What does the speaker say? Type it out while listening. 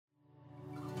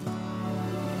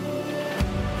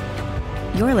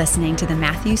You're listening to the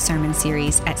Matthew Sermon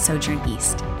Series at Sojourn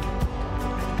East.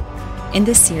 In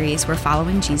this series, we're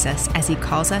following Jesus as he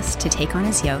calls us to take on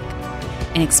his yoke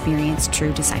and experience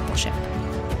true discipleship.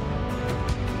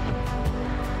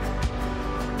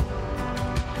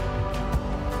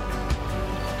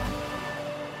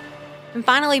 And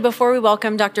finally, before we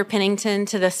welcome Dr. Pennington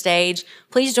to the stage,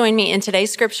 please join me in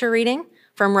today's scripture reading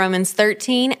from Romans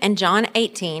 13 and John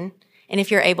 18. And if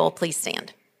you're able, please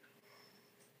stand.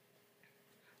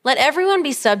 Let everyone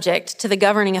be subject to the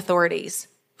governing authorities,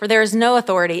 for there is no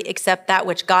authority except that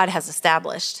which God has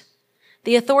established.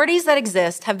 The authorities that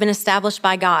exist have been established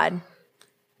by God.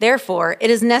 Therefore,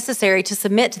 it is necessary to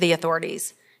submit to the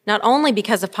authorities, not only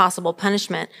because of possible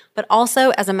punishment, but also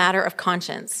as a matter of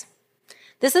conscience.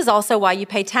 This is also why you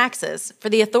pay taxes, for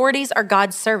the authorities are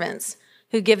God's servants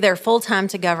who give their full time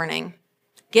to governing.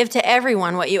 Give to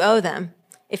everyone what you owe them.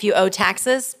 If you owe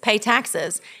taxes, pay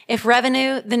taxes. If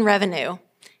revenue, then revenue.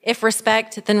 If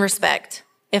respect, then respect.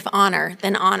 If honor,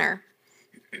 then honor.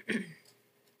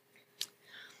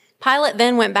 Pilate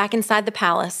then went back inside the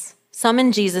palace,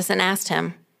 summoned Jesus, and asked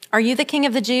him, "Are you the king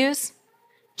of the Jews?"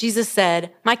 Jesus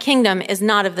said, "My kingdom is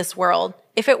not of this world.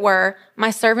 If it were, my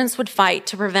servants would fight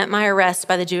to prevent my arrest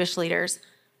by the Jewish leaders.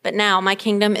 But now my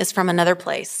kingdom is from another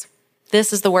place."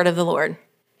 This is the word of the Lord.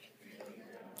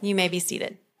 You may be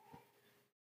seated.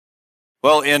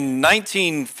 Well, in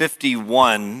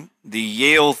 1951, the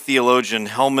Yale theologian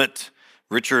Helmut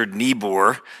Richard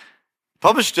Niebuhr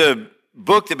published a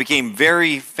book that became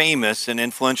very famous and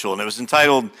influential, and it was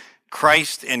entitled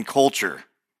Christ and Culture.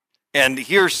 And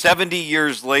here, 70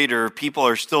 years later, people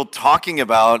are still talking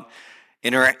about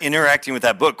interacting with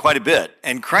that book quite a bit.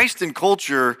 And Christ and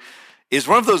Culture is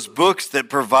one of those books that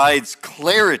provides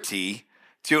clarity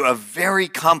to a very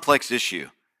complex issue,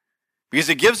 because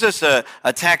it gives us a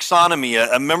taxonomy,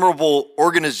 a memorable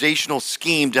organizational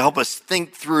scheme to help us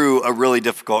think through a really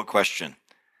difficult question.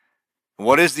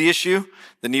 What is the issue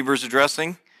that Niebuhr's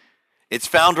addressing? It's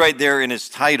found right there in his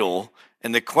title,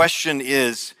 and the question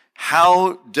is,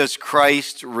 how does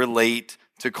Christ relate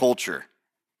to culture?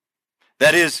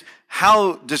 That is,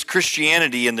 how does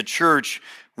Christianity and the church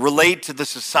relate to the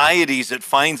societies it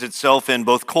finds itself in,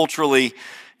 both culturally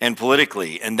and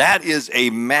politically? And that is a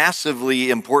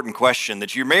massively important question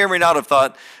that you may or may not have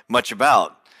thought much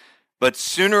about. But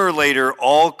sooner or later,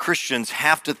 all Christians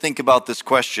have to think about this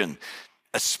question,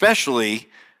 especially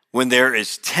when there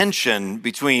is tension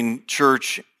between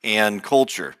church and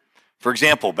culture. For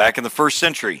example, back in the first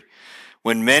century,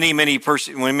 when many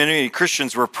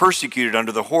Christians were persecuted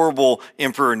under the horrible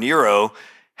Emperor Nero,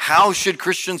 how should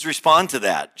Christians respond to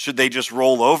that? Should they just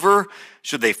roll over?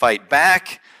 Should they fight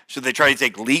back? Should they try to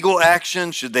take legal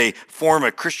action? Should they form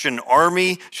a Christian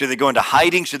army? Should they go into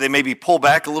hiding? Should they maybe pull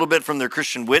back a little bit from their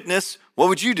Christian witness? What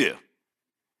would you do?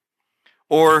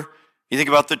 Or you think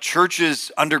about the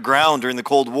churches underground during the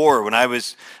Cold War. When I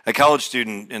was a college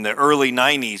student in the early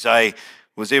 90s, I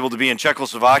was able to be in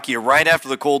Czechoslovakia right after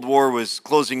the Cold War was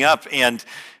closing up, and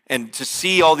to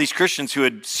see all these Christians who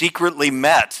had secretly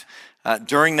met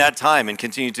during that time and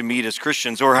continue to meet as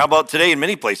Christians. Or how about today in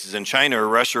many places in China or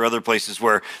Russia or other places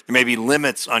where there may be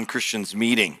limits on Christians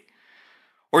meeting?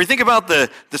 Or you think about the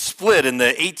split in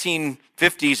the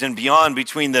 1850s and beyond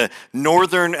between the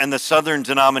northern and the southern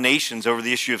denominations over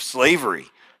the issue of slavery.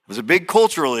 It was a big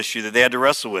cultural issue that they had to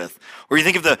wrestle with. Or you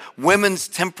think of the Women's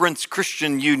Temperance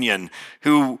Christian Union,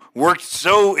 who worked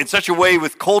in such a way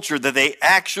with culture that they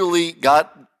actually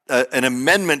got an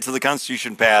amendment to the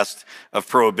Constitution passed of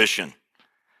prohibition.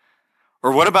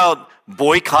 Or what about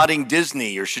boycotting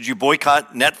Disney? Or should you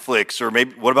boycott Netflix? Or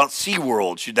maybe what about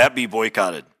SeaWorld? Should that be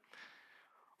boycotted?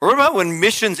 Or what about when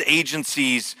missions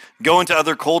agencies go into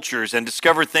other cultures and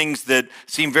discover things that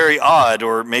seem very odd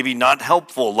or maybe not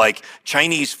helpful, like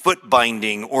Chinese foot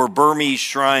binding or Burmese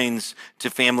shrines to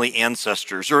family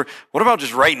ancestors? Or what about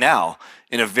just right now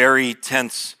in a very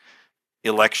tense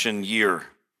election year?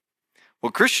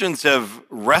 Well, Christians have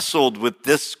wrestled with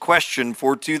this question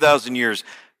for 2,000 years.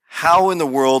 How in the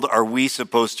world are we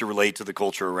supposed to relate to the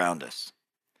culture around us?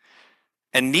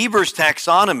 And Niebuhr's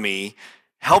taxonomy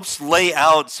helps lay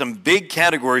out some big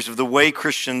categories of the way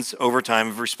Christians over time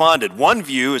have responded. One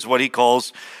view is what he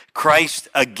calls Christ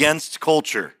against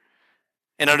culture.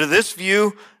 And under this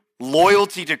view,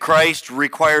 loyalty to Christ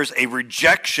requires a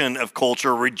rejection of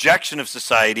culture, a rejection of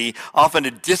society, often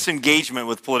a disengagement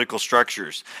with political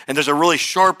structures. And there's a really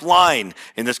sharp line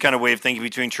in this kind of way of thinking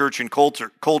between church and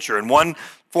culture. In one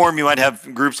form, you might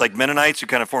have groups like Mennonites who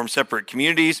kind of form separate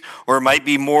communities, or it might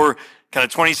be more kind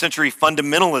of 20th century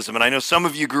fundamentalism. And I know some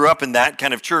of you grew up in that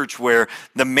kind of church where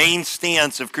the main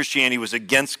stance of Christianity was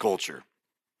against culture.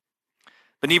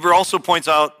 But Niebuhr also points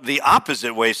out the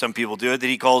opposite way some people do it, that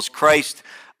he calls Christ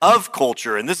of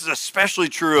culture. And this is especially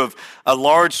true of a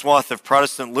large swath of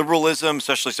Protestant liberalism,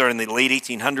 especially starting in the late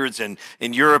 1800s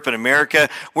in Europe and America,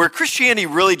 where Christianity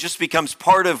really just becomes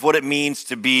part of what it means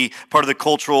to be part of the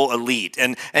cultural elite.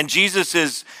 And Jesus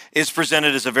is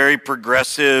presented as a very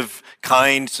progressive,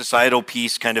 kind, societal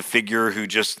peace kind of figure who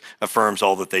just affirms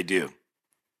all that they do.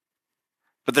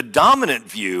 But the dominant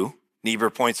view, Niebuhr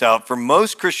points out, for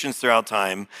most Christians throughout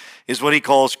time is what he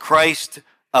calls Christ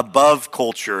above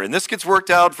culture. And this gets worked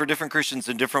out for different Christians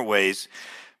in different ways.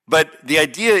 But the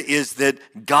idea is that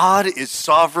God is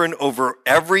sovereign over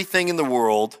everything in the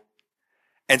world.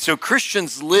 And so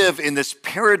Christians live in this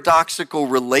paradoxical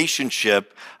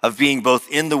relationship of being both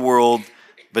in the world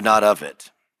but not of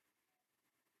it.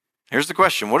 Here's the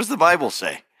question: what does the Bible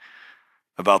say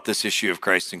about this issue of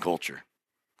Christ and culture?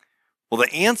 Well,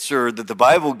 the answer that the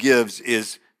Bible gives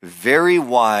is very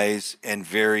wise and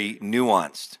very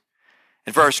nuanced.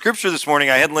 And for our scripture this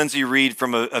morning, I had Lindsay read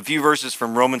from a few verses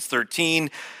from Romans 13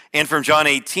 and from John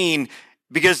 18,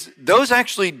 because those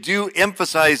actually do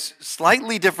emphasize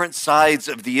slightly different sides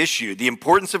of the issue. The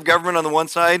importance of government on the one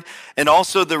side, and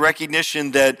also the recognition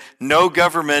that no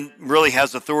government really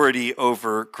has authority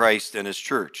over Christ and his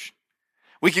church.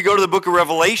 We could go to the book of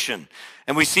Revelation,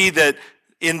 and we see that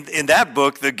in that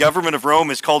book, the government of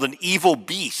Rome is called an evil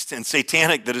beast and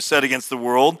satanic that is set against the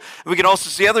world. We can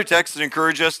also see other texts that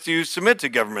encourage us to submit to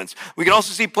governments. We can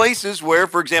also see places where,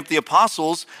 for example, the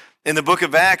apostles in the book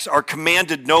of Acts are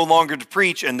commanded no longer to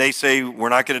preach, and they say, we're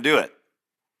not going to do it.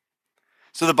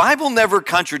 So the Bible never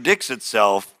contradicts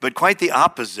itself, but quite the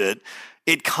opposite.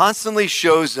 It constantly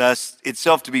shows us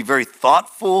itself to be very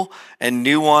thoughtful and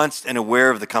nuanced and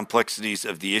aware of the complexities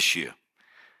of the issue.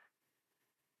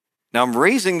 Now, I'm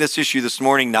raising this issue this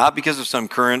morning not because of some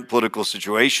current political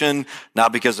situation,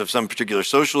 not because of some particular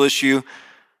social issue,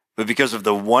 but because of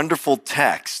the wonderful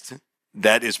text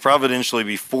that is providentially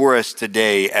before us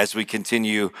today as we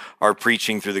continue our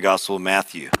preaching through the Gospel of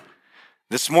Matthew.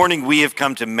 This morning, we have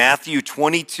come to Matthew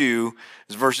 22,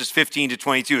 verses 15 to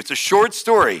 22. It's a short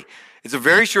story. It's a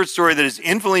very short story that is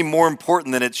infinitely more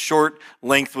important than its short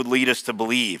length would lead us to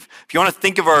believe. If you want to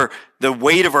think of the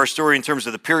weight of our story in terms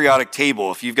of the periodic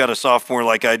table, if you've got a sophomore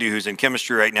like I do who's in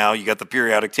chemistry right now, you got the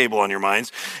periodic table on your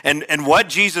minds. And what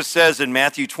Jesus says in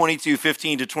Matthew 22,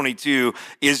 15 to 22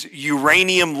 is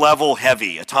uranium level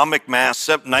heavy, atomic mass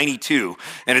 92,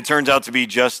 and it turns out to be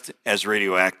just as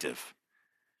radioactive.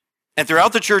 And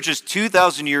throughout the church's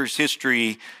 2,000 years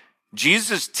history,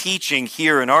 Jesus' teaching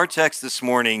here in our text this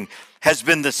morning has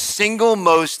been the single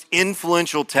most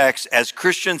influential text as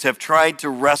Christians have tried to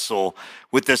wrestle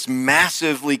with this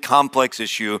massively complex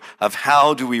issue of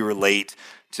how do we relate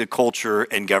to culture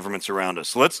and governments around us.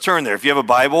 So let's turn there. If you have a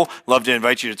Bible, I'd love to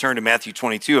invite you to turn to Matthew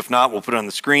 22. If not, we'll put it on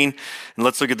the screen, and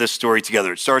let's look at this story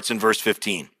together. It starts in verse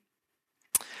 15.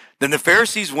 Then the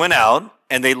Pharisees went out,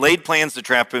 and they laid plans to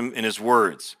trap him in his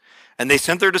words. And they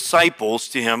sent their disciples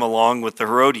to him along with the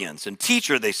Herodians. And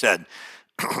teacher, they said,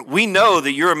 we know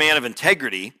that you're a man of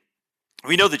integrity.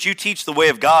 We know that you teach the way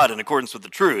of God in accordance with the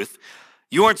truth.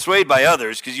 You aren't swayed by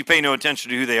others because you pay no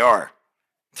attention to who they are.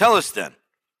 Tell us then,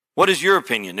 what is your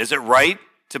opinion? Is it right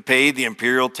to pay the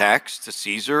imperial tax to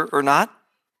Caesar or not?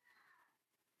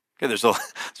 Okay, there's a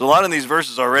lot in these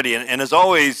verses already. And as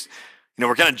always,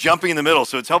 we're kind of jumping in the middle.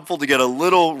 So it's helpful to get a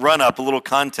little run up, a little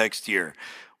context here.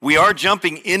 We are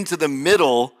jumping into the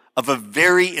middle of a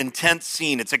very intense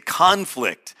scene. It's a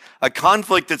conflict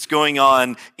that's going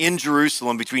on in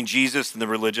Jerusalem between Jesus and the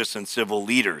religious and civil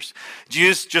leaders.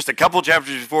 Jesus, just a couple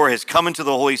chapters before, has come into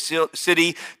the holy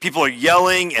city. People are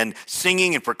yelling and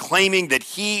singing and proclaiming that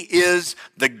he is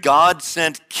the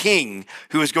God-sent king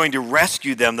who is going to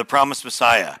rescue them, the promised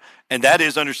Messiah. And that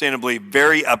is understandably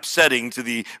very upsetting to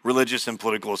the religious and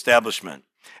political establishment.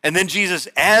 And then Jesus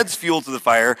adds fuel to the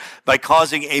fire by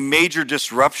causing a major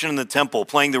disruption in the temple,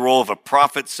 playing the role of a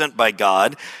prophet sent by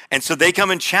God. And so they come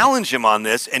and challenge him on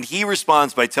this, and he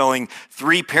responds by telling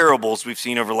three parables we've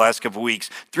seen over the last couple of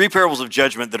weeks, three parables of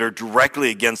judgment that are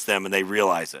directly against them, and they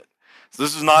realize it. So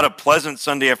this is not a pleasant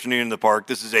Sunday afternoon in the park.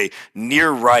 This is a near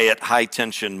riot,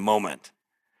 high-tension moment.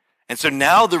 And so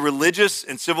now the religious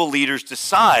and civil leaders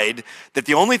decide that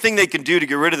the only thing they can do to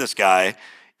get rid of this guy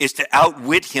is to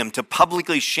outwit him, to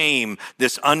publicly shame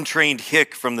this untrained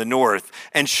hick from the north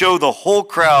and show the whole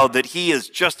crowd that he is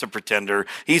just a pretender,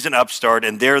 he's an upstart,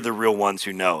 and they're the real ones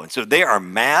who know. And so they are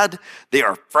mad, they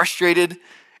are frustrated,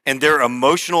 and their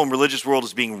emotional and religious world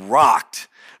is being rocked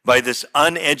by this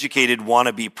uneducated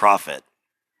wannabe prophet.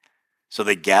 So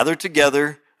they gather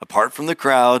together apart from the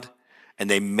crowd, and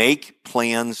they make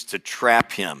plans to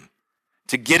trap him,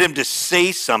 to get him to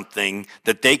say something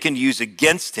that they can use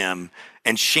against him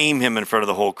and shame him in front of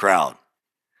the whole crowd.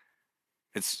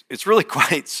 It's really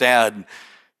quite sad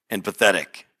and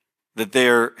pathetic that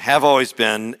there have always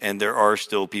been and there are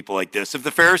still people like this. If the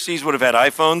Pharisees would have had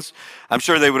iPhones, I'm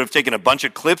sure they would have taken a bunch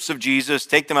of clips of Jesus,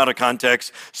 take them out of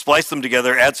context, splice them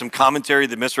together, add some commentary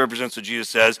that misrepresents what Jesus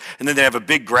says, and then they have a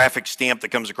big graphic stamp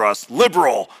that comes across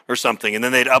liberal or something, and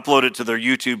then they'd upload it to their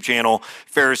YouTube channel,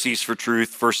 Pharisees for Truth,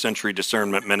 First Century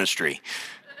Discernment Ministry.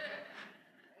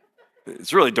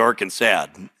 It's really dark and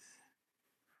sad.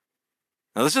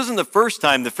 Now, this isn't the first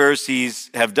time the Pharisees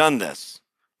have done this.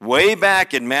 Way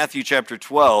back in Matthew chapter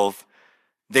 12,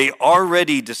 they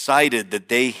already decided that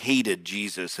they hated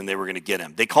Jesus and they were going to get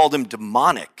him. They called him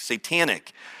demonic,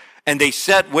 satanic. And they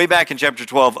set, way back in chapter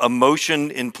 12, a motion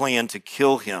in plan to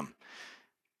kill him.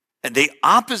 And the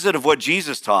opposite of what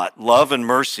Jesus taught, love and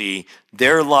mercy,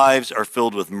 their lives are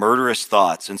filled with murderous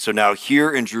thoughts. And so now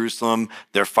here in Jerusalem,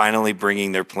 they're finally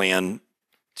bringing their plan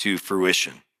to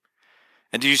fruition.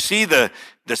 And do you see the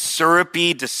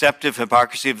syrupy, deceptive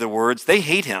hypocrisy of the words? They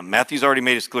hate him. Matthew's already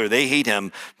made it clear. They hate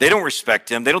him. They don't respect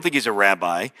him. They don't think he's a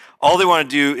rabbi. All they want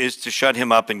to do is to shut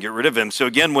him up and get rid of him. So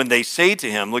again, when they say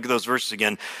to him, look at those verses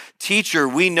again, "Teacher,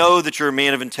 we know that you're a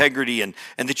man of integrity and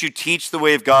that you teach the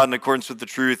way of God in accordance with the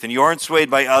truth, and you aren't swayed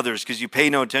by others because you pay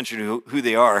no attention to who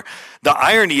they are." The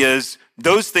irony is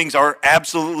those things are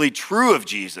absolutely true of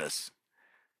Jesus,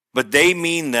 but they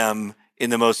mean them in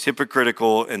the most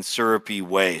hypocritical and syrupy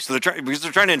way. So because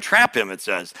they're trying to entrap him, it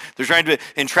says. They're trying to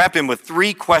entrap him with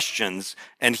three questions.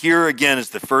 And here again is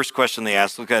the first question they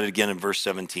ask. Look at it again in verse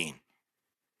 17.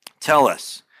 "Tell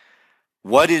us,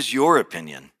 what is your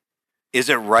opinion? Is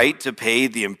it right to pay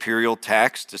the imperial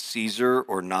tax to Caesar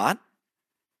or not?"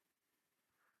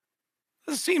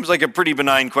 This seems like a pretty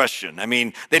benign question. I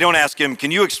mean, they don't ask him,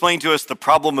 "Can you explain to us the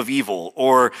problem of evil?"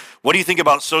 Or "What do you think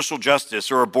about social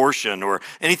justice or abortion?" or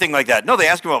anything like that. No, they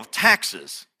ask him about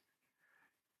taxes.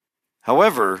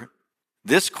 However,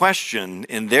 this question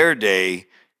in their day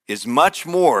is much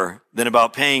more than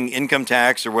about paying income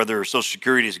tax or whether Social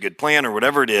Security is a good plan or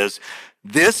whatever it is.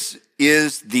 This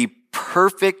is the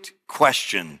perfect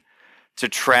question to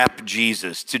trap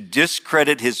Jesus, to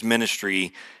discredit his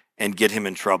ministry and get him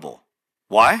in trouble.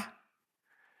 Why?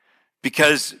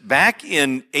 Because back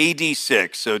in AD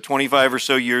 6, so 25 or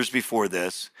so years before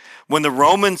this, when the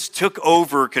Romans took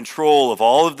over control of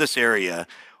all of this area,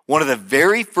 one of the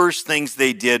very first things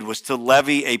they did was to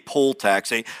levy a poll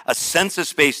tax, a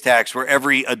census-based tax where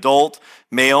every adult,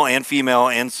 male and female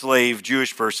and slave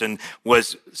Jewish person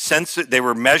was they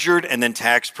were measured and then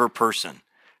taxed per person.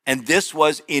 And this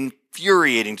was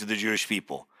infuriating to the Jewish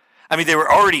people. I mean, they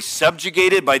were already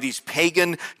subjugated by these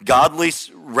pagan, godless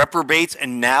reprobates,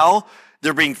 and now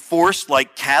they're being forced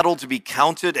like cattle to be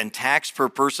counted and taxed per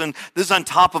person. This is on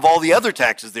top of all the other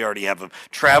taxes they already have of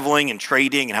traveling and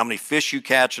trading and how many fish you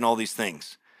catch and all these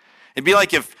things. It'd be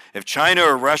like if China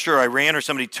or Russia or Iran or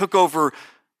somebody took over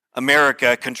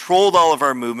America, controlled all of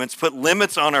our movements, put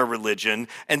limits on our religion,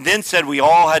 and then said we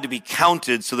all had to be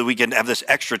counted so that we can have this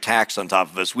extra tax on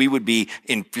top of us. We would be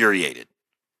infuriated.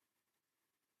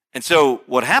 And so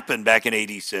what happened back in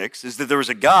AD 6 is that there was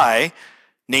a guy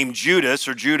named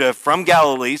Judah from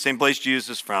Galilee, same place Jesus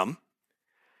is from,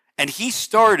 and he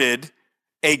started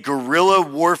a guerrilla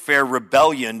warfare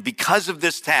rebellion because of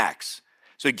this tax.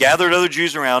 So he gathered other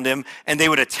Jews around him, and they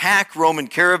would attack Roman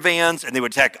caravans, and they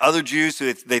would attack other Jews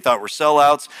who they thought were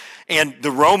sellouts. And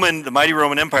the mighty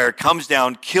Roman Empire comes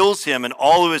down, kills him and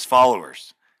all of his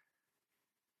followers.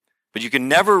 But you can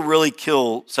never really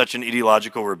kill such an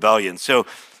ideological rebellion. So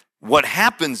what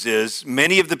happens is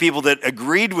many of the people that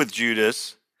agreed with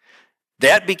Judas,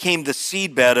 that became the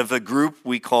seedbed of a group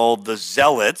we called the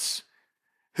Zealots,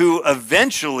 who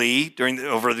eventually,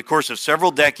 over the course of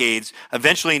several decades,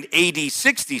 eventually in AD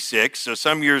 66, so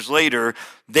some years later,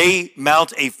 they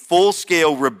mount a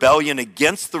full-scale rebellion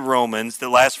against the Romans that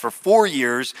lasts for 4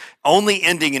 years, only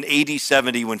ending in AD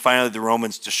 70 when finally the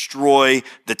Romans destroy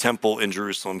the temple in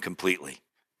Jerusalem completely.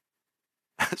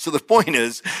 So the point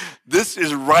is, this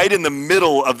is right in the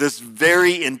middle of this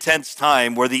very intense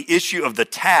time where the issue of the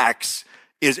tax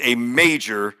is a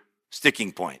major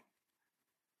sticking point.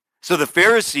 So the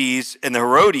Pharisees and the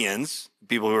Herodians,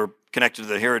 people who are connected to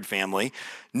the Herod family,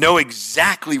 know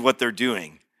exactly what they're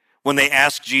doing when they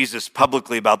ask Jesus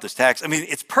publicly about this tax. I mean,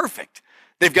 it's perfect.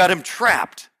 They've got him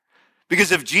trapped.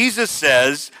 Because if Jesus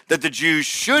says that the Jews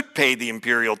should pay the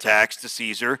imperial tax to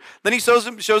Caesar, then he shows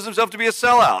himself to be a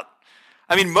sellout.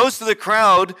 I mean, most of the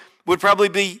crowd would probably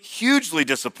be hugely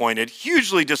disappointed,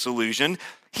 hugely disillusioned.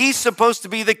 He's supposed to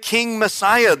be the King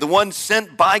Messiah, the one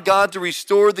sent by God to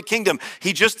restore the kingdom.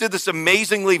 He just did this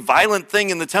amazingly violent thing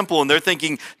in the temple, and they're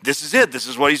thinking, this is it. This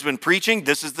is what he's been preaching.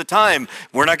 This is the time.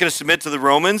 We're not going to submit to the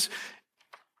Romans.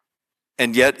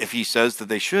 And yet, if he says that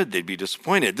they should, they'd be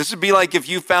disappointed. This would be like if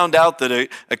you found out that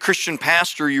a Christian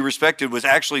pastor you respected was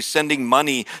actually sending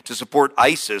money to support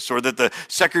ISIS, or that the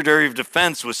Secretary of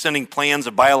Defense was sending plans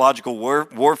of biological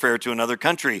warfare to another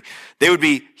country. They would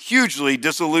be hugely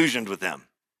disillusioned with them.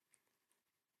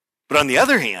 But on the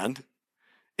other hand,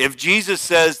 if Jesus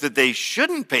says that they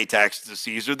shouldn't pay taxes to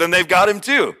Caesar, then they've got him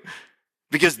too,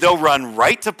 because they'll run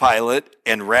right to Pilate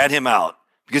and rat him out,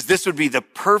 because this would be the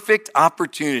perfect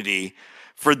opportunity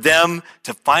for them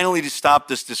to finally stop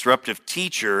this disruptive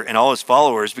teacher and all his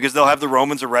followers, because they'll have the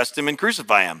Romans arrest him and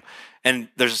crucify him. And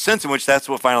there's a sense in which that's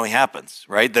what finally happens,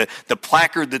 right? The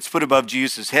placard that's put above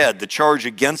Jesus' head, the charge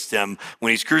against him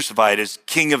when he's crucified, is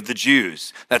King of the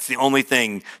Jews. That's the only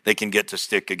thing they can get to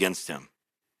stick against him.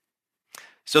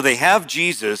 So they have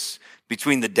Jesus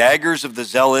between the daggers of the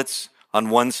zealots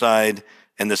on one side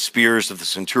and the spears of the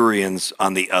centurions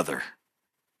on the other.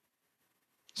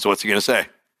 So what's he going to say?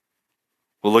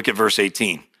 We'll look at verse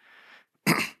 18.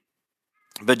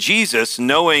 But Jesus,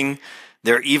 knowing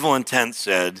their evil intent,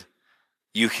 said,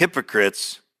 "You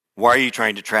hypocrites, why are you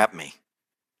trying to trap me?"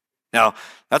 Now,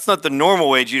 that's not the normal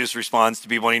way Jesus responds to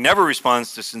people. And he never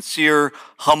responds to sincere,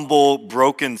 humble,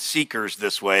 broken seekers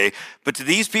this way. But to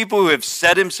these people who have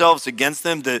set themselves against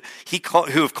them,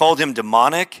 who have called him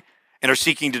demonic and are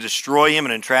seeking to destroy him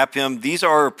and entrap him, these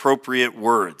are appropriate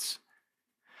words.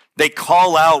 They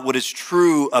call out what is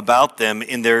true about them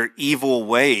in their evil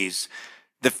ways.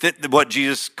 What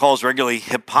Jesus calls regularly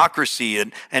hypocrisy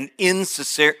and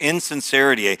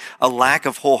insincerity, a lack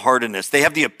of wholeheartedness. They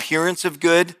have the appearance of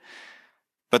good,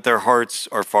 but their hearts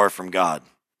are far from God.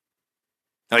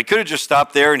 Now, he could have just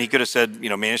stopped there and he could have said,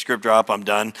 manuscript drop, I'm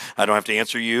done. I don't have to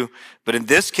answer you. But in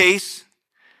this case,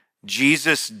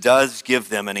 Jesus does give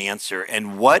them an answer.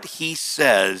 And what he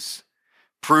says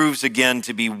proves again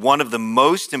to be one of the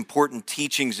most important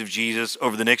teachings of Jesus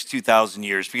over the next 2,000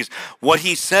 years, because what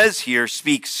he says here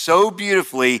speaks so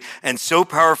beautifully and so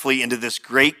powerfully into this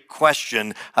great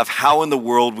question of how in the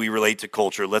world we relate to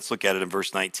culture. Let's look at it in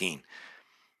verse 19.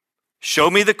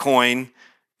 Show me the coin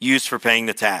used for paying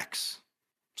the tax.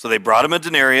 So they brought him a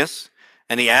denarius,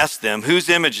 and he asked them, whose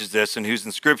image is this and whose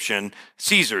inscription?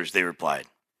 Caesar's, they replied.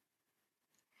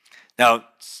 Now,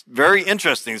 it's very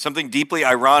interesting, something deeply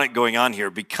ironic going on here,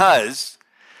 because,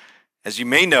 as you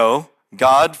may know,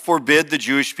 God forbid the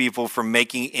Jewish people from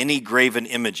making any graven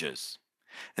images.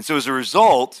 And so as a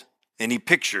result, any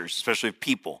pictures, especially of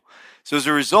people. So as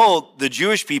a result, the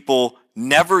Jewish people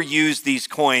never used these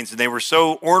coins, and they were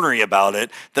so ornery about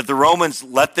it that the Romans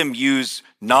let them use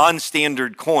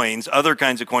non-standard coins, other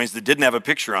kinds of coins that didn't have a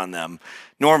picture on them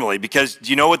normally. Because do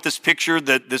you know what this picture,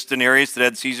 this denarius that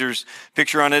had Caesar's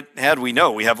picture on it had? We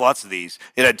know, we have lots of these.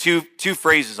 It had two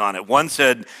phrases on it. One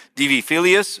said Divi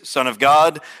Filius, Son of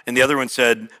God, and the other one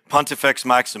said Pontifex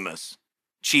Maximus,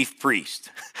 Chief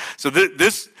Priest. So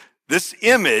this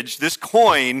image, this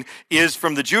coin, is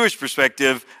from the Jewish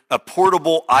perspective a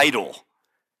portable idol.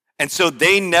 And so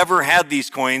they never had these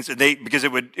coins because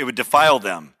it would defile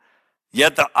them.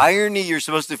 Yet the irony you're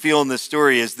supposed to feel in this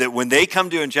story is that when they come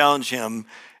to and challenge him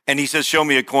and he says, show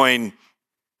me a coin,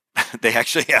 they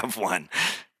actually have one.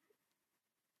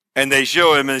 And they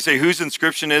show him and they say, whose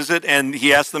inscription is it? And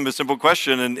he asks them a simple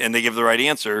question and they give the right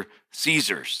answer,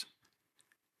 Caesar's.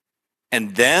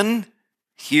 And then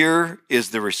here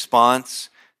is the response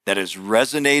that has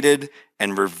resonated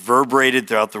and reverberated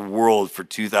throughout the world for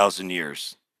 2,000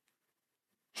 years.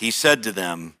 He said to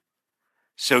them,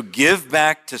 so give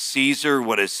back to Caesar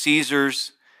what is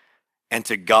Caesar's, and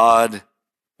to God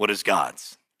what is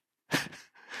God's.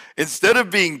 Instead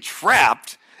of being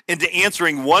trapped into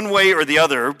answering one way or the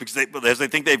other, because they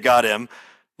think they've got him,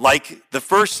 like the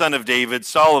first son of David,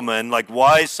 Solomon, like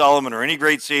wise Solomon or any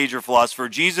great sage or philosopher,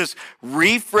 Jesus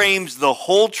reframes the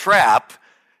whole trap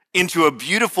into a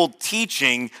beautiful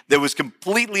teaching that was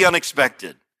completely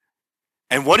unexpected.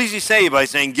 And what does he say by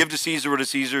saying, give to Caesar what is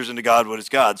Caesar's and to God what is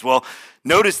God's? Well,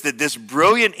 notice that this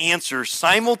brilliant answer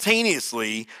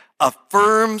simultaneously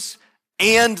affirms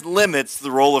and limits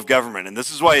the role of government. And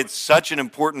this is why it's such an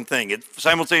important thing. It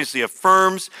simultaneously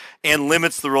affirms and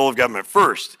limits the role of government.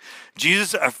 First,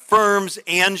 Jesus affirms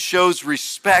and shows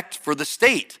respect for the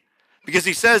state, because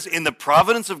he says, in the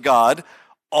providence of God,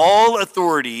 all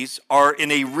authorities are in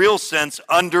a real sense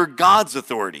under God's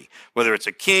authority, whether it's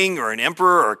a king or an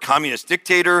emperor or a communist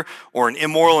dictator or an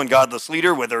immoral and godless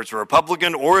leader, whether it's a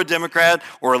Republican or a Democrat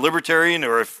or a libertarian,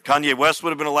 or if Kanye West would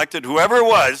have been elected, whoever it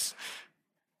was,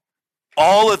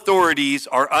 All authorities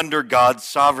are under God's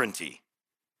sovereignty.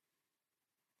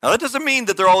 Now, that doesn't mean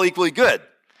that they're all equally good.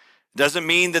 It doesn't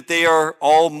mean that they are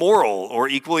all moral or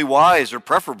equally wise or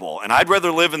preferable. And I'd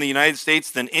rather live in the United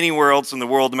States than anywhere else in the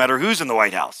world, no matter who's in the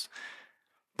White House.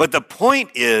 But the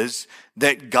point is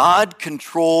that God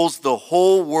controls the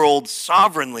whole world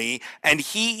sovereignly, and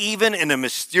he even in a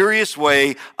mysterious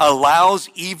way allows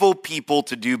evil people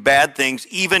to do bad things,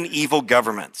 even evil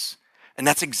governments. And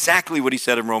that's exactly what he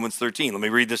said in Romans 13. Let me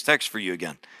read this text for you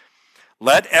again.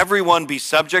 Let everyone be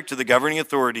subject to the governing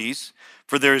authorities,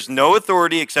 for there is no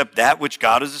authority except that which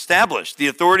God has established. The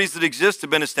authorities that exist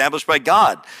have been established by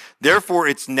God. Therefore,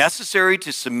 it's necessary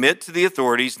to submit to the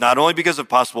authorities, not only because of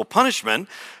possible punishment,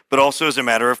 but also as a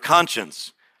matter of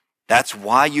conscience. That's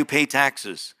why you pay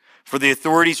taxes. For the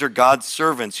authorities are God's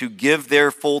servants who give their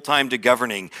full time to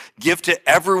governing. Give to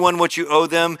everyone what you owe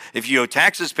them. If you owe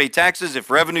taxes, pay taxes.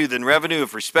 If revenue, then revenue.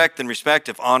 If respect, then respect.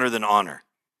 If honor, then honor.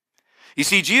 You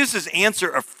see, Jesus' answer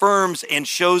affirms and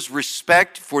shows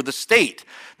respect for the state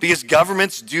because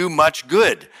governments do much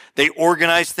good. They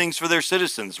organize things for their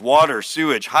citizens: water,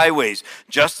 sewage, highways,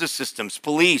 justice systems,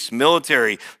 police,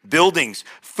 military, buildings,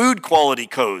 food quality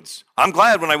codes. I'm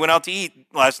glad when I went out to eat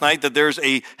last night that there's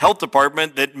a health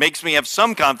department that makes me have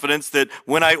some confidence that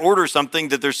when I order something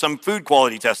that there's some food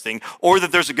quality testing, or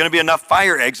that there's going to be enough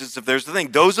fire exits if there's the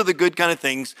thing. Those are the good kind of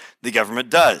things the government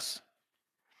does.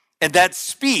 And that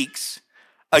speaks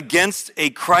against a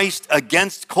Christ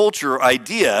against culture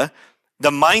idea,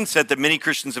 the mindset that many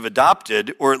Christians have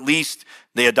adopted, or at least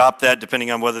they adopt that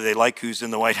depending on whether they like who's in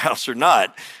the White House or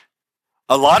not.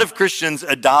 A lot of Christians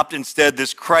adopt instead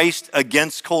this Christ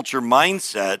against culture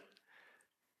mindset,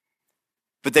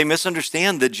 but they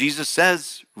misunderstand that Jesus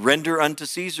says, render unto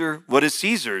Caesar what is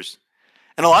Caesar's.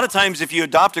 And a lot of times if you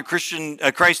adopt a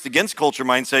Christ against culture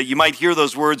mindset, you might hear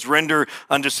those words, render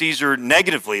unto Caesar,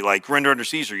 negatively, like render unto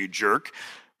Caesar, you jerk.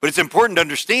 But it's important to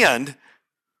understand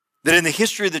that in the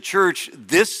history of the church,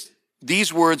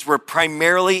 these words were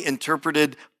primarily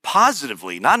interpreted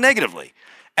positively, not negatively,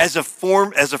 as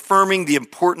affirming the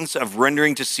importance of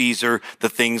rendering to Caesar the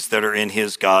things that are in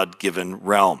his God-given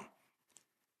realm.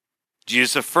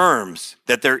 Jesus affirms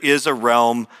that there is a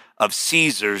realm of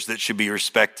Caesars that should be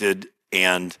respected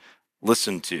and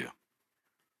listened to.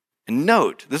 And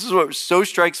note, this is what so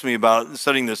strikes me about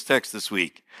studying this text this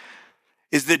week,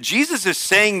 is that Jesus is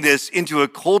saying this into a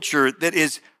culture that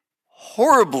is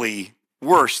horribly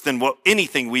worse than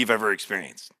anything we've ever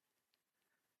experienced.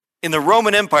 In the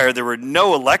Roman Empire, there were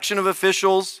no election of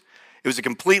officials. It was a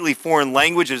completely foreign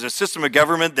language. It was a system of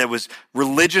government that was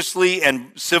religiously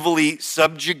and civilly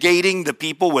subjugating the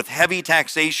people with heavy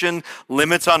taxation,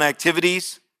 limits on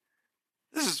activities.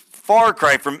 This is far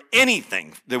cry from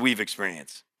anything that we've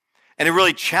experienced. And it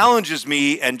really challenges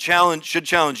me and should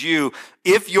challenge you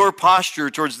if your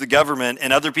posture towards the government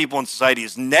and other people in society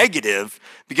is negative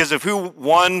because of who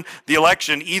won the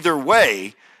election either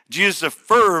way. Jesus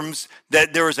affirms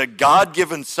that there is a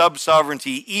God-given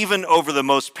sub-sovereignty even over the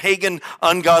most pagan,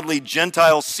 ungodly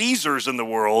Gentile Caesars in the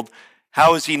world.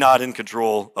 How is he not in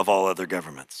control of all other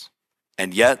governments?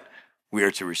 And yet we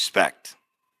are to respect.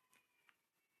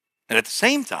 And at the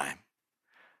same time,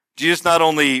 Jesus not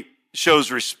only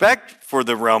shows respect for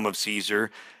the realm of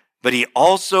Caesar, but he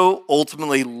also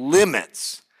ultimately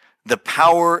limits the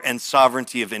power and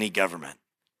sovereignty of any government.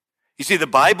 You see, the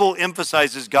Bible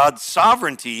emphasizes God's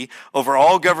sovereignty over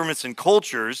all governments and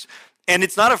cultures, and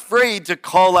it's not afraid to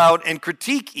call out and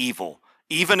critique evil,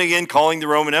 even again calling the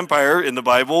Roman Empire in the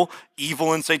Bible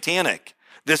evil and satanic.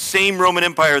 The same Roman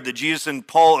Empire that Jesus and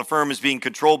Paul affirm as being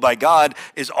controlled by God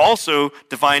is also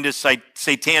defined as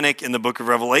satanic in the book of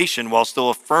Revelation while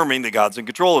still affirming that God's in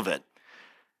control of it.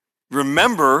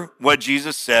 Remember what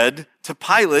Jesus said to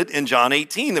Pilate in John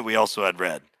 18 that we also had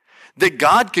read, that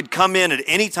God could come in at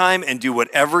any time and do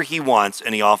whatever he wants,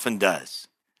 and he often does.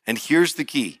 And here's the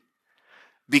key.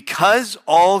 Because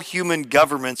all human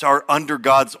governments are under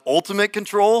God's ultimate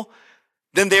control,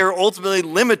 then they are ultimately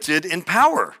limited in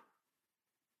power.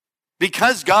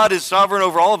 Because God is sovereign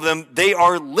over all of them, they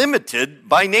are limited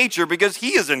by nature because he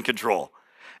is in control.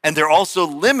 And they're also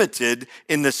limited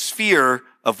in the sphere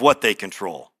of what they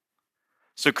control.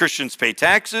 So Christians pay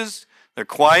taxes, they're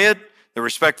quiet, they're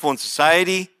respectful in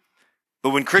society. But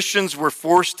when Christians were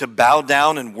forced to bow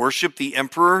down and worship the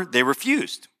emperor, they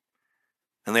refused.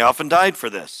 And they often died for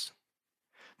this.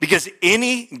 Because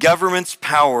any government's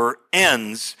power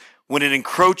ends when it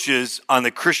encroaches on the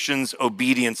Christian's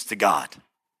obedience to God.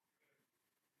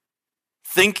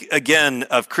 Think again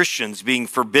of Christians being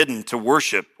forbidden to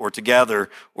worship or to gather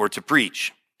or to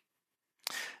preach.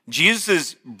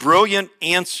 Jesus' brilliant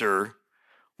answer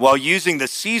while using the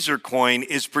Caesar coin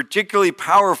is particularly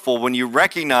powerful when you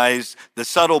recognize the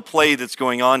subtle play that's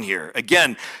going on here.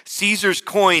 Again, Caesar's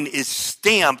coin is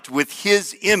stamped with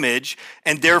his image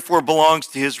and therefore belongs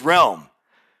to his realm.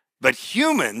 But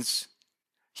humans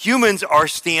are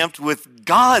stamped with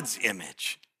God's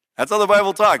image. That's how the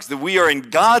Bible talks, that we are in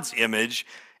God's image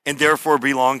and therefore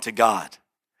belong to God.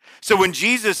 So when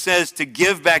Jesus says to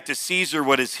give back to Caesar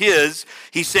what is his,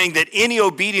 he's saying that any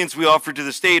obedience we offer to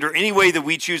the state or any way that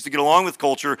we choose to get along with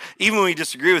culture, even when we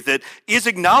disagree with it, is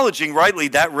acknowledging rightly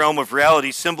that realm of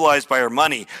reality symbolized by our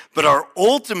money. But our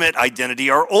ultimate identity,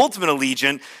 our ultimate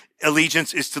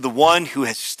allegiance is to the one who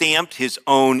has stamped his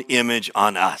own image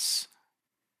on us.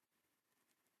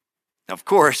 Now, of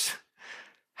course,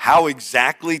 how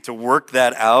exactly to work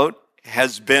that out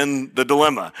has been the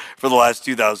dilemma for the last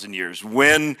 2,000 years.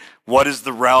 When, what is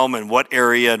the realm, and what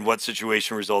area and what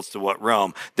situation results to what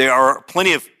realm? There are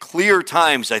plenty of clear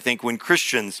times, I think, when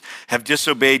Christians have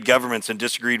disobeyed governments and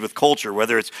disagreed with culture,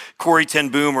 whether it's Corrie ten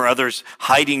Boom or others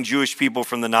hiding Jewish people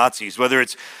from the Nazis, whether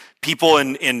it's people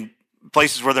in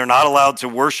places where they're not allowed to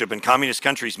worship in communist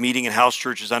countries, meeting in house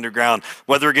churches underground,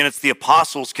 whether again it's the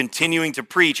apostles continuing to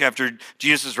preach after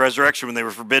Jesus' resurrection when they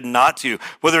were forbidden not to,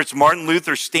 whether it's Martin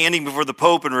Luther standing before the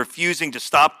Pope and refusing to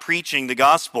stop preaching the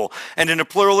gospel. And in a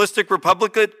pluralistic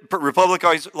republic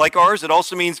like ours, it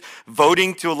also means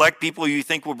voting to elect people you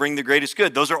think will bring the greatest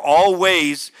good. Those are all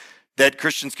ways that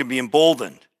Christians can be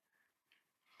emboldened.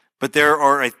 But there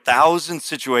are 1,000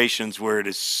 situations where it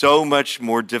is so much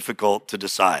more difficult to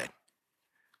decide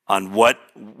on what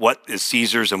is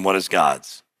Caesar's and what is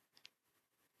God's.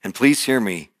 And please hear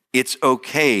me, it's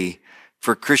okay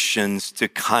for Christians to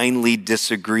kindly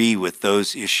disagree with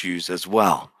those issues as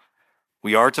well.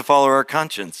 We are to follow our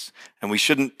conscience, and we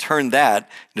shouldn't turn that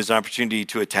into an opportunity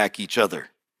to attack each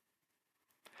other.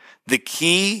 The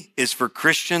key is for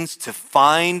Christians to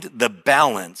find the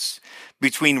balance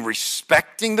between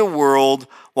respecting the world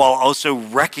while also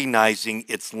recognizing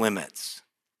its limits.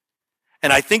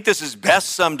 And I think this is best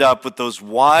summed up with those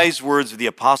wise words of the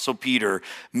Apostle Peter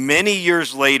many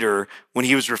years later when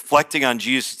he was reflecting on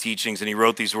Jesus' teachings and he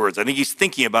wrote these words. I think he's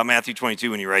thinking about Matthew 22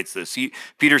 when he writes this.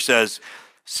 Peter says,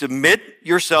 "Submit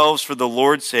yourselves for the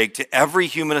Lord's sake to every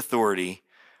human authority,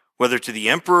 whether to the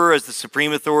emperor as the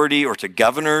supreme authority or to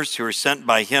governors who are sent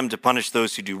by him to punish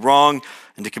those who do wrong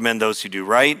and to commend those who do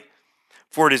right.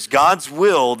 For it is God's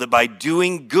will that by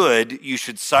doing good, you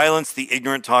should silence the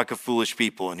ignorant talk of foolish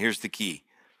people." And here's the key.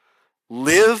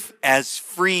 "Live as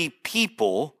free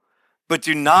people, but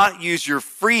do not use your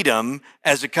freedom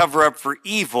as a cover-up for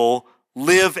evil.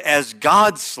 Live as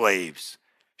God's slaves.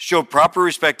 Show proper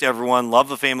respect to everyone. Love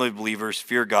the family of believers.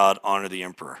 Fear God. Honor the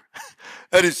emperor."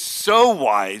 That is so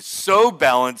wise, so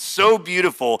balanced, so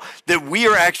beautiful that we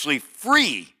are actually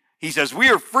free. He says we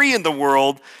are free in the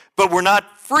world, but we're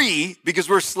not free because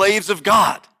we're slaves of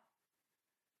God.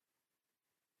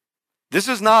 This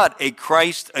is not a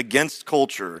Christ against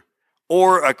culture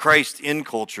or a Christ in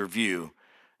culture view,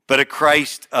 but a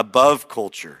Christ above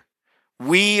culture.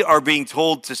 We are being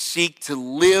told to seek to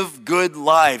live good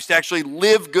lives, to actually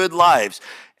live good lives.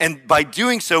 And by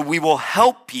doing so, we will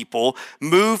help people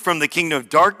move from the kingdom of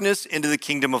darkness into the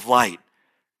kingdom of light.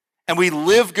 And we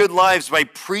live good lives by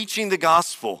preaching the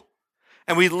gospel.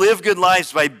 And we live good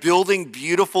lives by building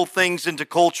beautiful things into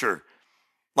culture,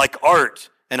 like art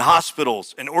and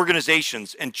hospitals and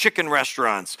organizations and chicken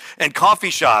restaurants and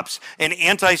coffee shops and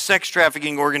anti-sex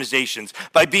trafficking organizations,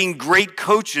 by being great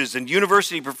coaches and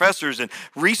university professors and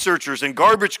researchers and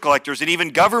garbage collectors and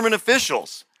even government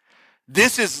officials.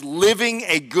 This is living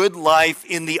a good life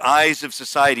in the eyes of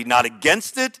society, not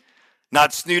against it,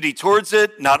 not snooty towards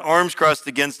it, not arms crossed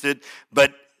against it,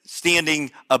 but standing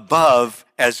above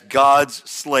as God's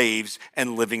slaves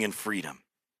and living in freedom.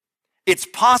 It's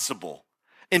possible.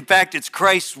 In fact, it's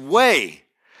Christ's way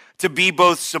to be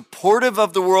both supportive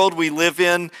of the world we live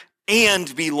in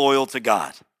and be loyal to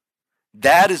God.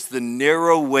 That is the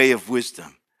narrow way of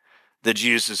wisdom that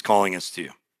Jesus is calling us to.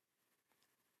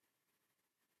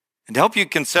 And to help you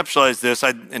conceptualize this,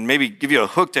 and maybe give you a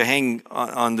hook to hang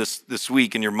on this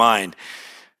week in your mind,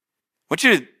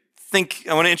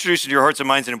 I want to introduce into your hearts and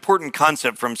minds an important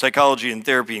concept from psychology and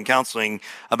therapy and counseling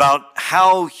about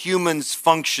how humans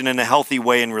function in a healthy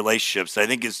way in relationships. I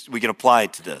think we can apply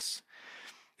it to this.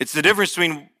 It's the difference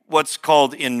between what's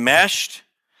called enmeshed,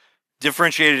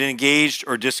 differentiated and engaged,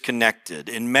 or disconnected.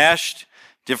 Enmeshed,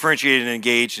 differentiated and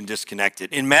engaged, and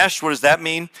disconnected. Enmeshed, what does that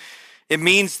mean? It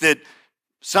means that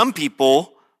some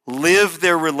people live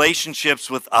their relationships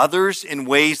with others in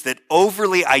ways that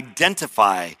overly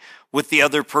identify with the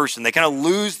other person. They kind of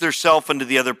lose their self into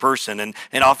the other person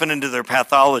and often into their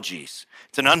pathologies.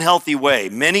 It's an unhealthy way.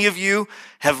 Many of you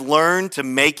have learned to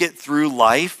make it through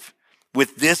life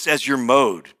with this as your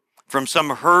mode. From some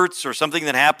hurts or something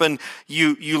that happened,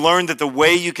 you learn that the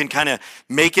way you can kind of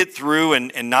make it through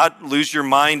and not lose your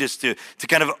mind is to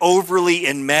kind of overly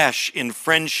enmesh in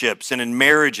friendships and in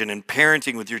marriage and in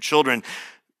parenting with your children.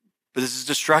 But this is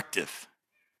destructive.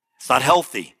 It's not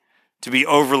healthy to be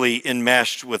overly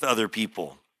enmeshed with other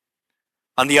people.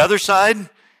 On the other side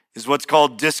is what's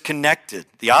called disconnected,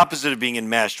 the opposite of being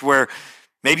enmeshed, where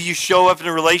maybe you show up in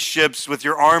relationships with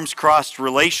your arms crossed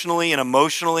relationally and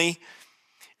emotionally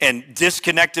and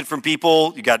disconnected from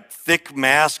people. You got thick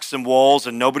masks and walls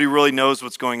and nobody really knows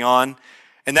what's going on.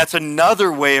 And that's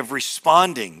another way of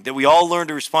responding, that we all learn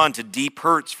to respond to deep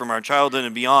hurts from our childhood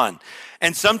and beyond.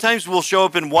 And sometimes we'll show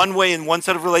up in one way in one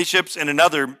set of relationships and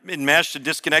another enmeshed and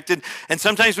disconnected. And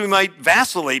sometimes we might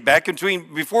vacillate back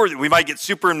between. Before we might get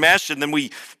super enmeshed and then we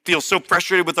feel so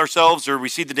frustrated with ourselves or we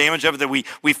see the damage of it that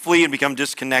we flee and become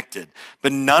disconnected.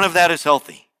 But none of that is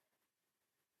healthy.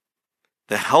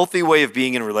 The healthy way of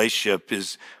being in a relationship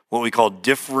is what we call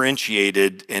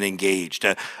differentiated and engaged.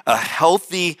 A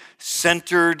healthy,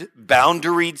 centered,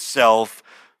 boundaried self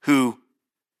who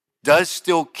does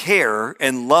still care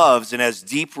and loves and has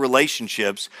deep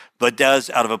relationships, but does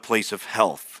out of a place of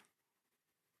health.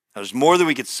 Now, there's more that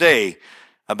we could say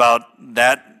about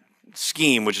that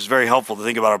scheme, which is very helpful to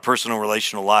think about our personal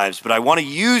relational lives, but I want to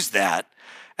use that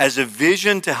as a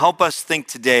vision to help us think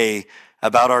today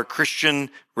about our Christian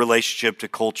relationship to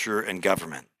culture and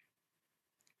government.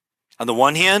 On the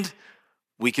one hand,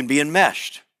 we can be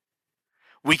enmeshed.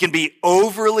 We can be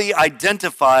overly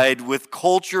identified with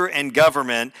culture and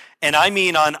government, and I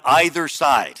mean on either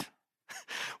side.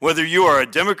 Whether you are a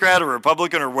Democrat or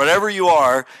Republican or whatever you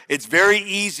are, it's very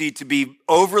easy to be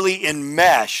overly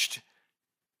enmeshed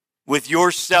with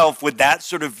yourself with that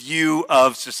sort of view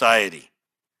of society.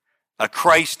 A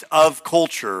Christ of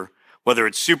culture, whether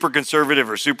it's super conservative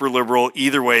or super liberal,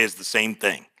 either way is the same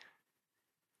thing.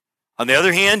 On the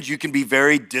other hand, you can be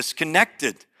very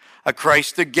disconnected. A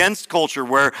Christ against culture,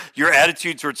 where your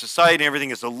attitude towards society and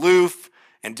everything is aloof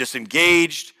and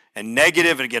disengaged and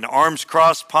negative, and again, arms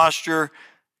crossed posture.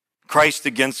 Christ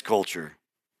against culture.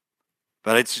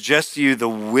 But I'd suggest to you the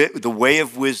way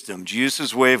of wisdom,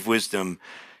 Jesus' way of wisdom,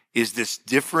 is this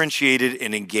differentiated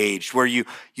and engaged, where you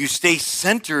stay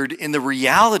centered in the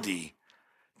reality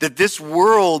that this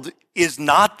world is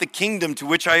not the kingdom to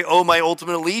which I owe my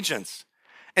ultimate allegiance.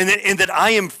 And that I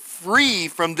am free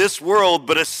from this world,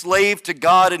 but a slave to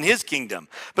God and his kingdom.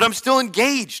 But I'm still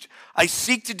engaged. I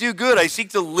seek to do good. I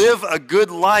seek to live a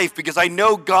good life because I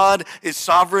know God is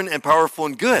sovereign and powerful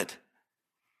and good.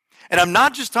 And I'm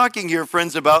not just talking here,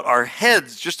 friends, about our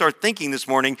heads, just our thinking this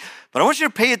morning, but I want you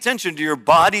to pay attention to your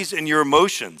bodies and your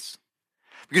emotions.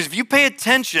 Because if you pay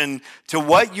attention to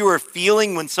what you are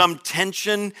feeling when some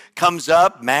tension comes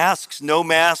up, masks, no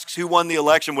masks, who won the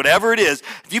election, whatever it is,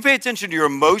 if you pay attention to your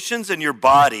emotions and your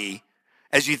body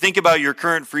as you think about your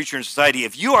current future in society,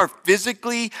 if you are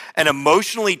physically and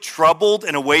emotionally troubled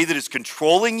in a way that is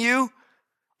controlling you,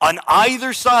 on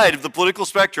either side of the political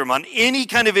spectrum, on any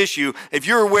kind of issue, if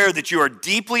you're aware that you are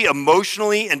deeply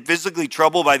emotionally and physically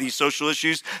troubled by these social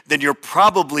issues, then you're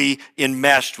probably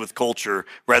enmeshed with culture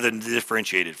rather than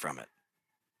differentiated from it.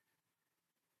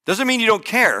 Doesn't mean you don't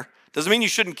care. Doesn't mean you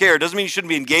shouldn't care. Doesn't mean you shouldn't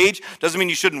be engaged. Doesn't mean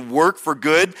you shouldn't work for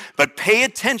good. But pay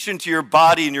attention to your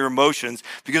body and your emotions,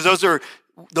 because those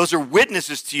are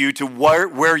witnesses to you to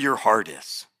where your heart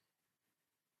is.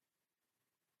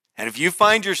 And if you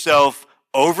find yourself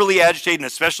overly agitated, and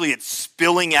especially it's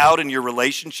spilling out in your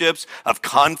relationships of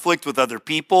conflict with other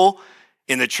people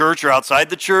in the church or outside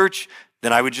the church,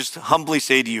 then I would just humbly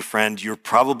say to you, friend, you're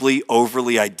probably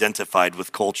overly identified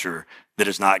with culture that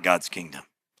is not God's kingdom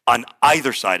on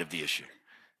either side of the issue.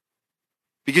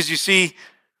 Because you see,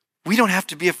 we don't have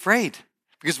to be afraid,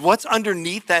 because what's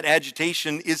underneath that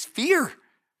agitation is fear.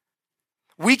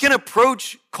 We can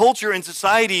approach culture and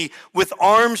society with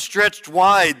arms stretched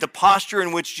wide, the posture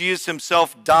in which Jesus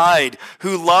himself died,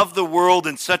 who loved the world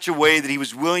in such a way that he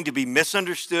was willing to be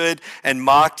misunderstood and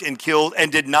mocked and killed,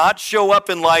 and did not show up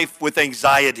in life with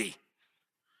anxiety.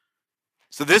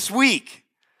 So this week,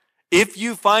 if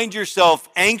you find yourself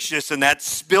anxious and that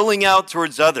spilling out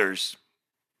towards others,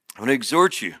 I'm going to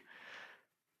exhort you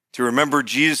to remember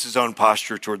Jesus' own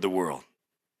posture toward the world.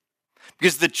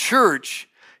 Because the church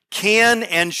can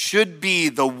and should be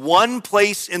the one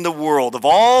place in the world, of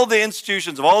all the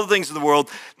institutions, of all the things in the world,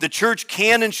 the church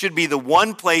can and should be the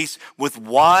one place with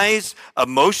wise,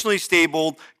 emotionally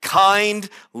stable, kind,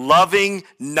 loving,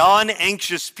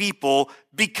 non-anxious people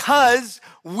because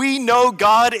we know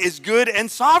God is good and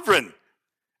sovereign,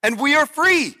 and we are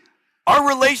free. Our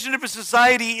relationship with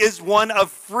society is one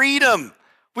of freedom.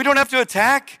 We don't have to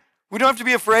attack. We don't have to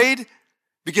be afraid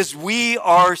because we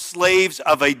are slaves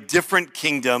of a different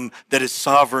kingdom that is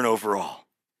sovereign over all.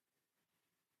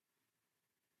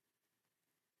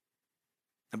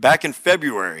 And back in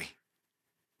February,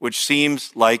 which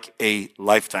seems like a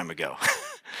lifetime ago,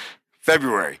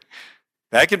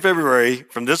 back in February,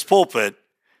 from this pulpit,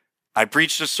 I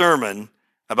preached a sermon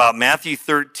about Matthew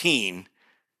 13,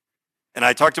 and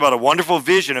I talked about a wonderful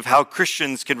vision of how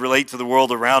Christians can relate to the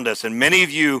world around us. And many of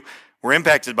you were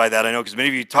impacted by that, I know, because many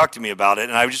of you talked to me about it.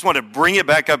 And I just want to bring it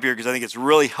back up here because I think it's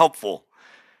really helpful.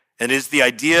 And it's the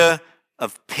idea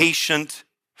of patient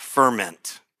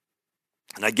ferment.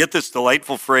 And I get this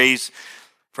delightful phrase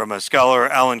from a scholar,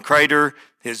 Alan Kreider,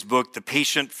 his book, The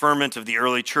Patient Ferment of the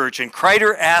Early Church. And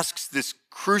Kreider asks this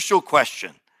crucial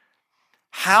question: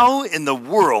 how in the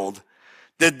world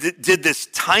did this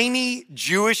tiny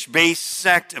Jewish-based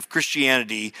sect of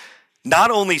Christianity not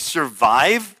only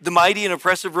survive the mighty and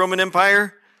oppressive Roman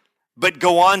Empire, but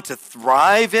go on to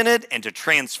thrive in it and to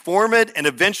transform it and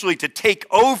eventually to take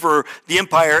over the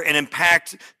empire and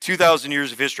impact 2,000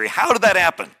 years of history? How did that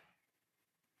happen?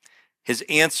 His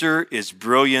answer is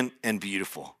brilliant and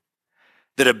beautiful.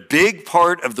 That a big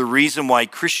part of the reason why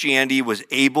Christianity was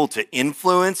able to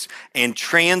influence and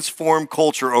transform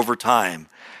culture over time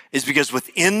is because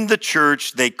within the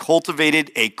church, they cultivated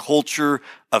a culture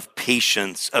of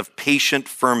patience, of patient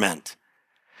ferment.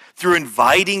 Through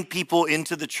inviting people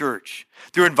into the church,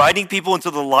 through inviting people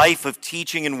into the life of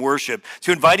teaching and worship,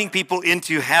 to inviting people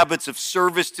into habits of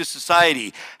service to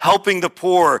society, helping the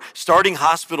poor, starting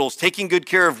hospitals, taking good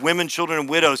care of women, children, and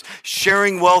widows,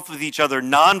 sharing wealth with each other,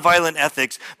 nonviolent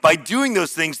ethics. By doing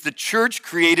those things, the church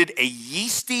created a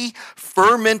yeasty,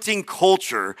 fermenting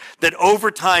culture that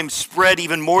over time spread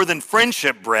even more than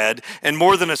friendship bread and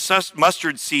more than a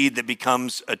mustard seed that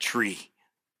becomes a tree.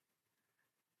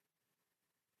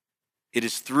 It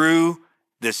is through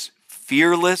this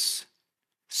fearless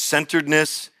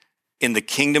centeredness in the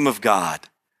kingdom of God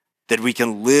that we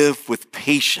can live with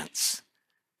patience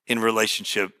in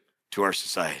relationship to our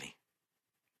society.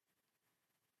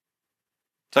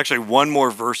 It's actually one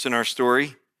more verse in our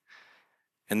story,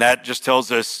 and that just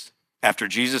tells us, after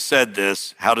Jesus said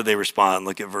this, how did they respond?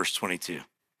 Look at verse 22.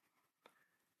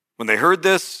 When they heard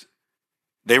this,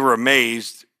 they were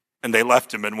amazed, and they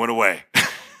left him and went away.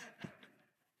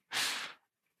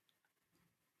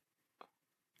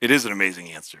 It is an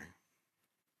amazing answer.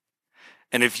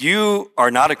 And if you are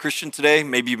not a Christian today,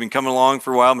 maybe you've been coming along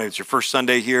for a while, maybe it's your first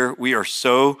Sunday here, we are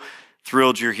so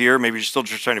thrilled you're here. Maybe you're still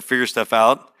just trying to figure stuff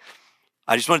out.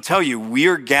 I just want to tell you, we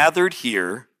are gathered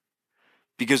here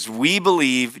because we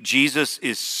believe Jesus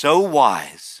is so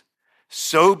wise,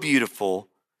 so beautiful,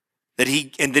 that he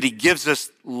gives us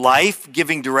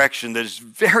life-giving direction that is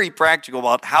very practical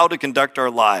about how to conduct our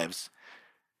lives.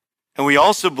 And we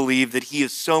also believe that he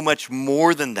is so much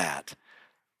more than that,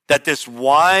 that this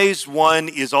wise one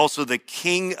is also the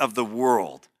king of the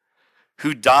world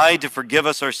who died to forgive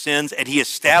us our sins, and he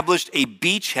established a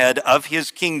beachhead of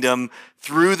his kingdom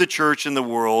through the church in the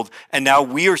world. And now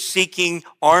we are seeking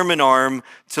arm in arm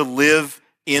to live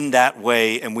in that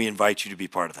way, and we invite you to be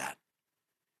part of that.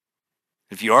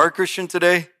 If you are a Christian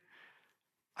today,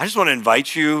 I just want to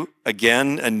invite you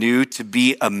again anew to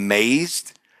be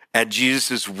amazed at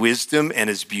Jesus' wisdom and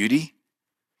his beauty.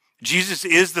 Jesus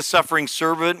is the suffering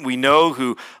servant we know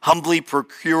who humbly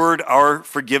procured our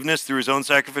forgiveness through his own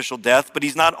sacrificial death. But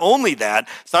he's not only that.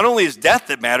 It's not only his death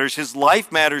that matters, his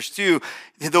life matters too.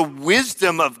 The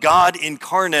wisdom of God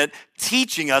incarnate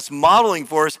teaching us, modeling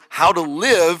for us how to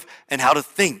live and how to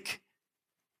think.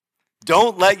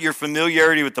 Don't let your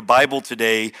familiarity with the Bible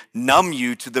today numb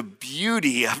you to the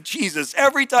beauty of Jesus.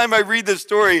 Every time I read this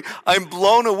story, I'm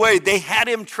blown away. They had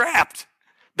him trapped.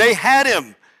 They had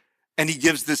him. And he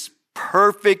gives this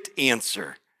perfect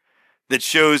answer that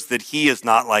shows that he is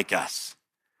not like us,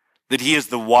 that he is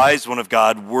the wise one of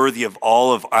God, worthy of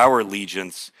all of our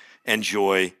allegiance and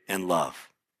joy and love.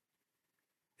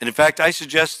 And in fact, I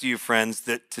suggest to you, friends,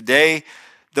 that today,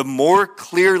 the more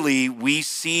clearly we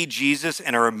see Jesus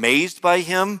and are amazed by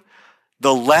him,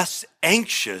 the less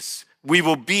anxious we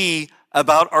will be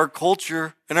about our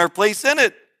culture and our place in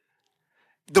it.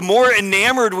 The more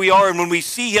enamored we are, and when we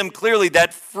see him clearly,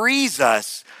 that frees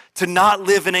us to not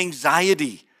live in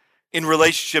anxiety in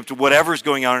relationship to whatever's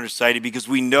going on in our society, because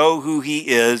we know who he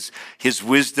is, his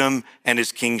wisdom and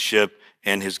his kingship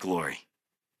and his glory.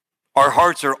 Our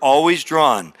hearts are always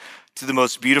drawn to the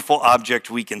most beautiful object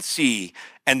we can see.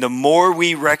 And the more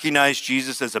we recognize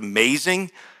Jesus as amazing,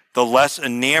 the less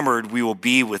enamored we will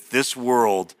be with this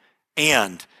world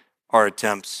and our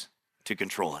attempts to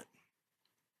control it.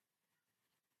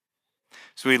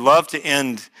 So we love to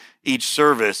end each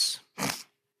service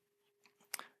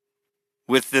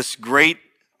with this great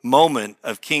moment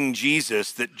of King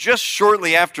Jesus that just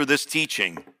shortly after this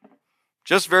teaching,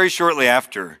 just very shortly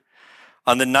after,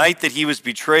 on the night that he was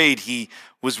betrayed, he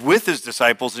was with his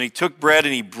disciples and he took bread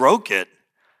and he broke it.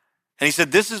 And he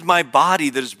said, "This is my body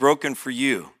that is broken for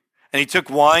you." And he took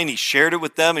wine, he shared it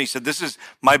with them, and he said, "This is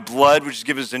my blood, which is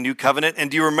given as a new covenant."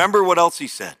 And do you remember what else he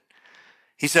said?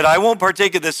 He said, "I won't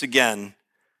partake of this again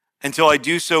until I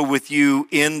do so with you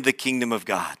in the kingdom of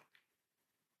God."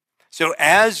 So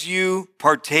as you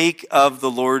partake of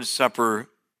the Lord's Supper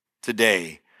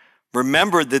today,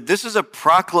 remember that this is a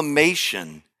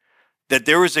proclamation that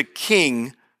there is a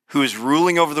king who is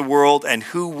ruling over the world and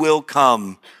who will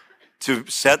come to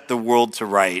set the world to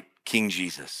right, King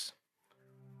Jesus.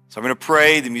 So I'm going to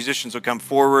pray. The musicians will come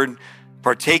forward.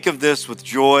 Partake of this with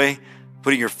joy,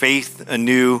 putting your faith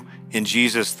anew in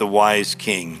Jesus, the wise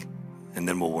King, and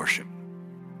then we'll worship.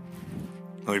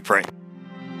 Let me pray.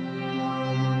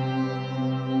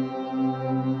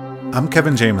 I'm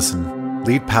Kevin Jameson,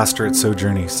 lead pastor at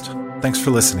Sojourn East. Thanks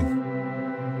for listening.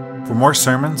 For more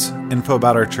sermons, info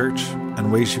about our church,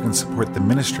 and ways you can support the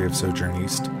ministry of Sojourn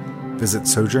East, visit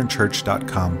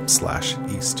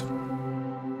sojournchurch.com/east.